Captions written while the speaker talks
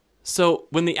So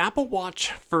when the Apple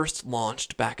Watch first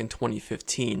launched back in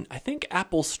 2015, I think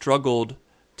Apple struggled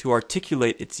to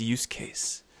articulate its use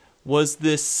case. Was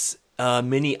this a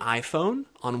mini iPhone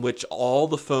on which all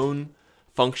the phone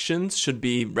functions should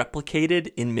be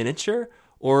replicated in miniature?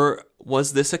 Or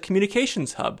was this a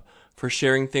communications hub for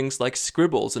sharing things like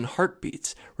scribbles and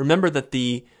heartbeats? Remember that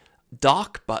the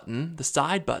dock button, the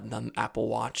side button on the Apple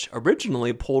Watch,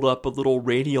 originally pulled up a little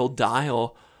radial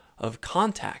dial of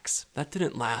contacts. That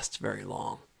didn't last very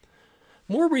long.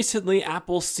 More recently,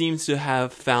 Apple seems to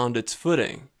have found its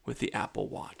footing with the Apple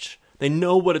Watch. They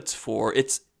know what it's for.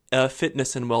 It's a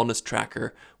fitness and wellness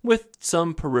tracker with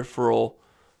some peripheral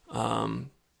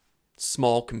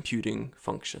small computing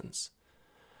functions.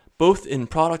 Both in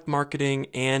product marketing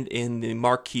and in the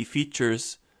marquee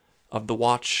features of the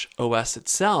Watch OS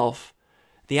itself,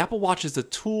 the Apple Watch is a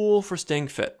tool for staying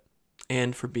fit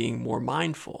and for being more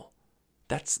mindful.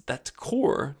 That's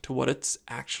core to what it's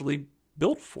actually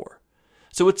built for.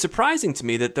 So it's surprising to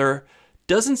me that there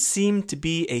doesn't seem to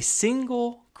be a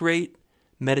single great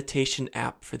meditation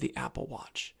app for the Apple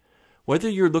Watch. Whether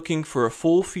you're looking for a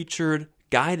full-featured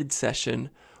guided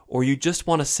session or you just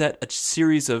want to set a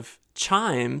series of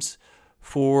chimes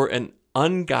for an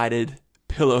unguided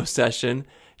pillow session,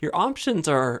 your options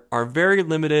are very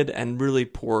limited and really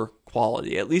poor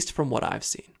quality, at least from what I've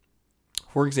seen.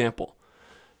 For example,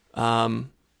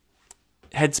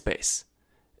 Headspace.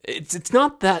 It's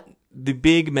not that the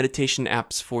big meditation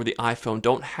apps for the iPhone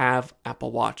don't have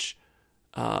Apple Watch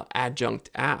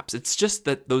adjunct apps. It's just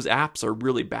that those apps are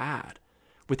really bad.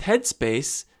 With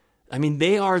Headspace, I mean,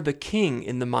 they are the king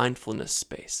in the mindfulness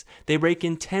space. They rake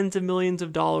in tens of millions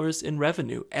of dollars in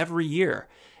revenue every year.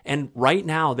 And right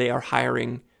now they are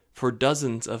hiring for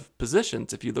dozens of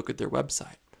positions if you look at their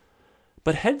website.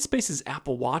 But Headspace's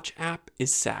Apple Watch app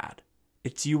is sad.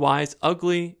 Its UI is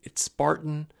ugly, it's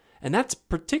Spartan, and that's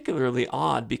particularly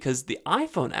odd because the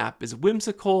iPhone app is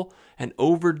whimsical and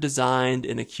over-designed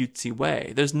in a cutesy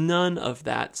way. There's none of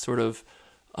that sort of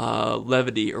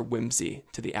levity or whimsy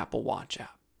to the Apple Watch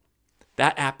app.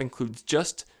 That app includes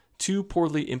just two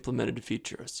poorly implemented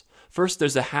features. First,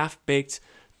 there's a half-baked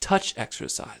touch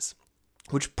exercise,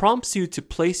 which prompts you to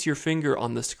place your finger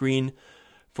on the screen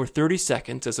for 30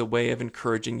 seconds as a way of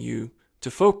encouraging you to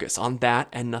focus on that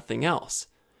and nothing else.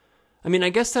 I mean, I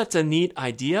guess that's a neat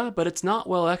idea, but it's not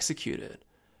well executed.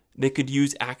 They could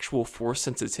use actual force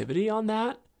sensitivity on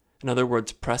that. In other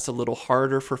words, press a little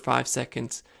harder for 5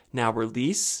 seconds, now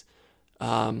release.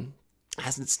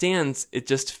 As it stands, it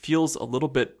just feels a little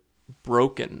bit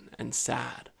broken and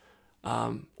sad.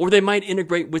 Or they might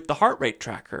integrate with the heart rate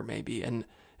tracker maybe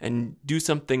and do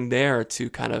something there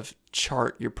to kind of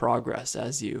chart your progress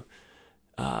as you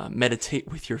meditate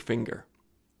with your finger.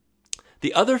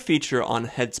 The other feature on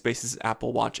Headspace's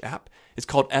Apple Watch app is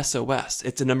called SOS.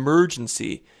 It's an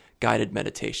emergency guided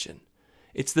meditation.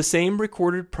 It's the same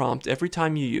recorded prompt every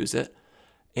time you use it,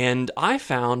 and I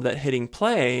found that hitting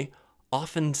play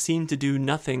often seemed to do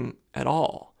nothing at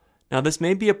all. Now, this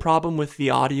may be a problem with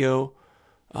the audio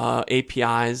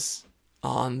APIs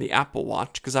on the Apple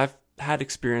Watch, because I've had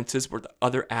experiences where the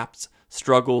other apps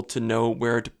struggle to know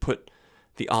where to put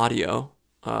the audio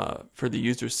for the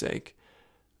user's sake.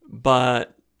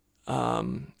 But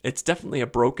it's definitely a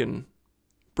broken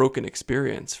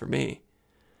experience for me.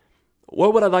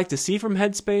 What would I like to see from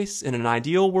Headspace in an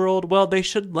ideal world? Well, they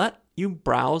should let you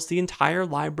browse the entire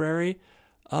library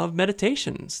of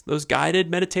meditations, those guided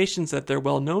meditations that they're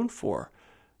well known for.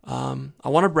 I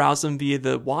want to browse them via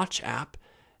the Watch app,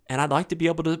 and I'd like to be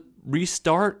able to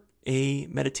restart a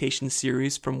meditation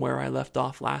series from where I left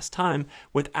off last time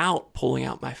without pulling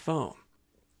out my phone.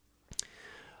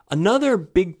 Another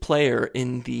big player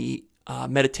in the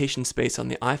meditation space on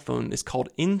the iPhone is called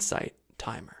Insight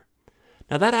Timer.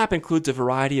 Now, that app includes a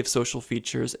variety of social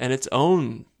features and its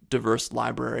own diverse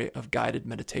library of guided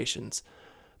meditations.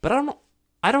 But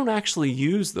I don't actually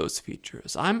use those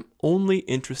features. I'm only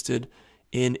interested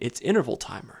in its interval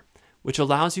timer, which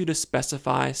allows you to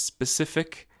specify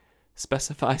specific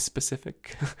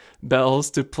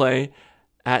bells to play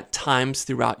at times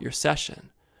throughout your session.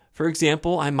 For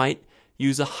example, I might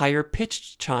use a higher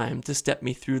pitched chime to step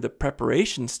me through the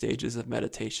preparation stages of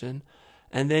meditation,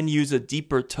 and then use a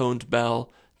deeper toned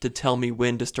bell to tell me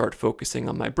when to start focusing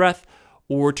on my breath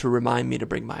or to remind me to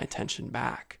bring my attention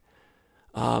back.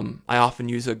 I often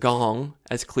use a gong,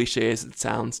 as cliche as it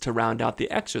sounds, to round out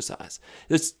the exercise.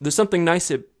 There's something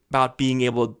nice about being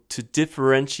able to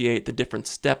differentiate the different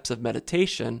steps of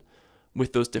meditation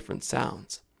with those different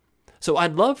sounds. So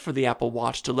I'd love for the Apple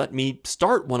Watch to let me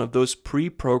start one of those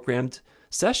pre-programmed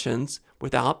sessions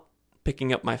without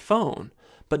picking up my phone,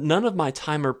 but none of my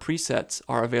timer presets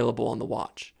are available on the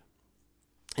watch.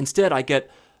 Instead, I get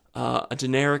a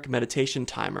generic meditation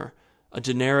timer, a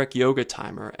generic yoga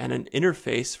timer, and an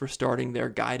interface for starting their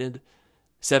guided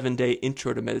 7-day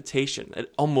intro to meditation.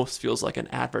 It almost feels like an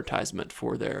advertisement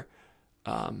for their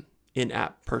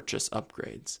in-app purchase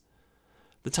upgrades.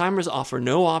 The timers offer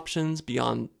no options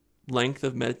beyond length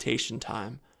of meditation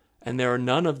time, and there are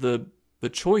none of the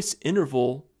choice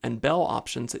interval and bell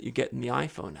options that you get in the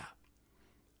iPhone app.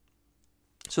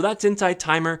 So that's Insight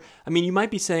Timer. I mean, you might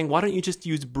be saying, why don't you just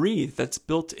use Breathe that's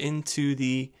built into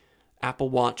the Apple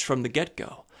Watch from the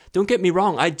get-go? Don't get me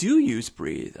wrong, I do use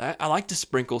Breathe. I like to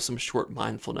sprinkle some short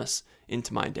mindfulness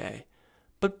into my day.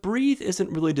 But Breathe isn't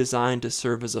really designed to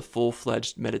serve as a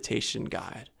full-fledged meditation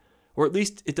guide, or at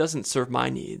least it doesn't serve my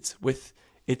needs with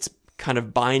its kind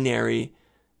of binary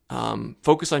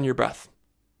focus on your breath.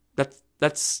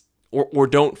 That's or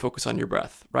don't focus on your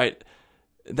breath, right?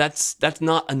 That's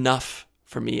not enough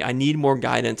for me. I need more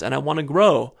guidance, and I want to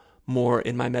grow more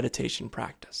in my meditation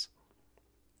practice.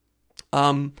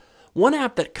 One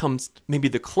app that comes maybe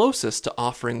the closest to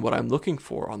offering what I'm looking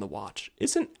for on the watch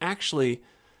isn't actually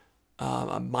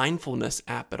a mindfulness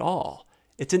app at all.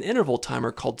 It's an interval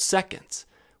timer called Seconds,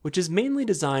 which is mainly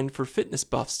designed for fitness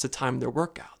buffs to time their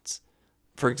workouts.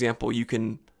 For example, you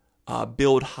can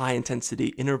build high-intensity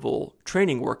interval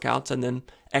training workouts and then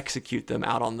execute them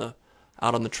out on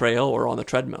the trail or on the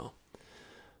treadmill.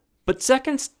 But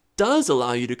Seconds does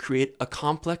allow you to create a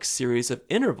complex series of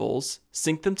intervals,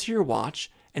 sync them to your watch,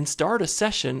 and start a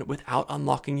session without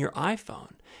unlocking your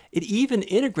iPhone. It even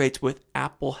integrates with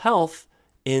Apple Health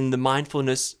in the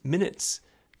mindfulness minutes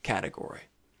category.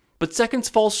 But Seconds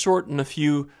falls short in a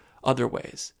few other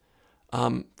ways.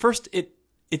 First,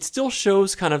 it still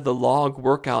shows kind of the log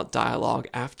workout dialogue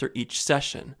after each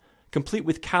session, complete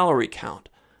with calorie count.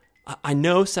 I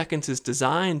know Seconds is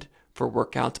designed for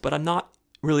workouts, but I'm not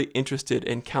really interested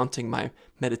in counting my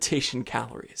meditation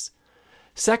calories.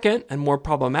 Second, and more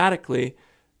problematically,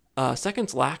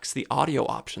 Seconds lacks the audio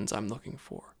options I'm looking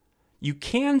for. You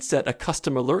can set a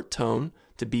custom alert tone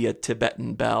to be a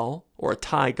Tibetan bell or a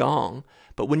Thai gong,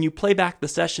 but when you play back the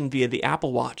session via the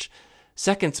Apple Watch,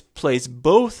 Seconds plays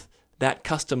both that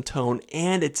custom tone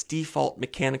and its default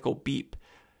mechanical beep.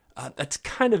 That's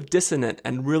kind of dissonant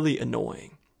and really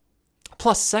annoying.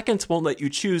 Plus, Seconds won't let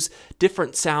you choose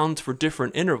different sounds for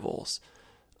different intervals,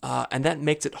 and that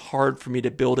makes it hard for me to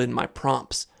build in my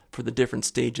prompts for the different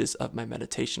stages of my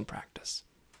meditation practice.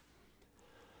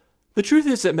 The truth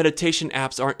is that meditation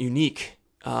apps aren't unique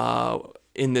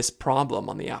in this problem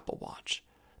on the Apple Watch.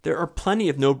 There are plenty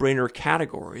of no-brainer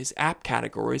categories, app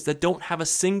categories, that don't have a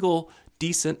single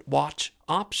decent watch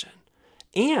option.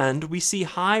 And we see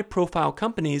high-profile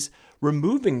companies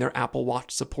removing their Apple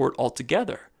Watch support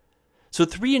altogether. So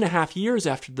 3.5 years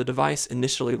after the device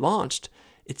initially launched,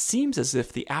 it seems as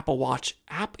if the Apple Watch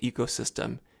app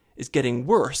ecosystem is getting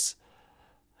worse,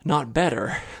 not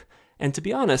better. And to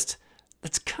be honest,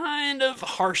 that's kind of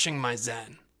harshing my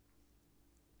zen.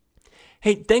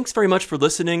 Hey, thanks very much for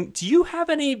listening. Do you have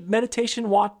any meditation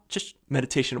apps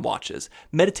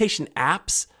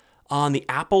on the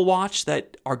Apple Watch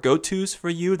that are go-tos for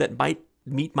you that might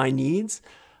meet my needs?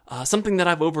 Something that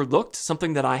I've overlooked,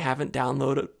 something that I haven't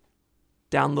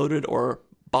downloaded or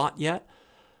bought yet?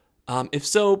 If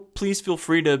so, please feel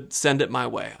free to send it my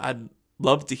way. I'd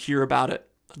love to hear about it.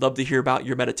 I'd love to hear about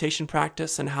your meditation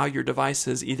practice and how your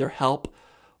devices either help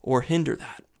or hinder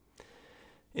that.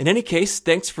 In any case,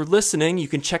 thanks for listening. You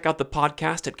can check out the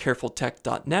podcast at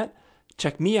carefultech.net.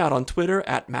 Check me out on Twitter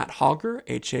at Matt Hauger,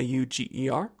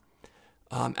 Hauger.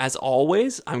 As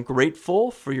always, I'm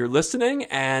grateful for your listening,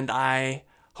 and I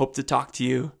hope to talk to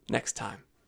you next time.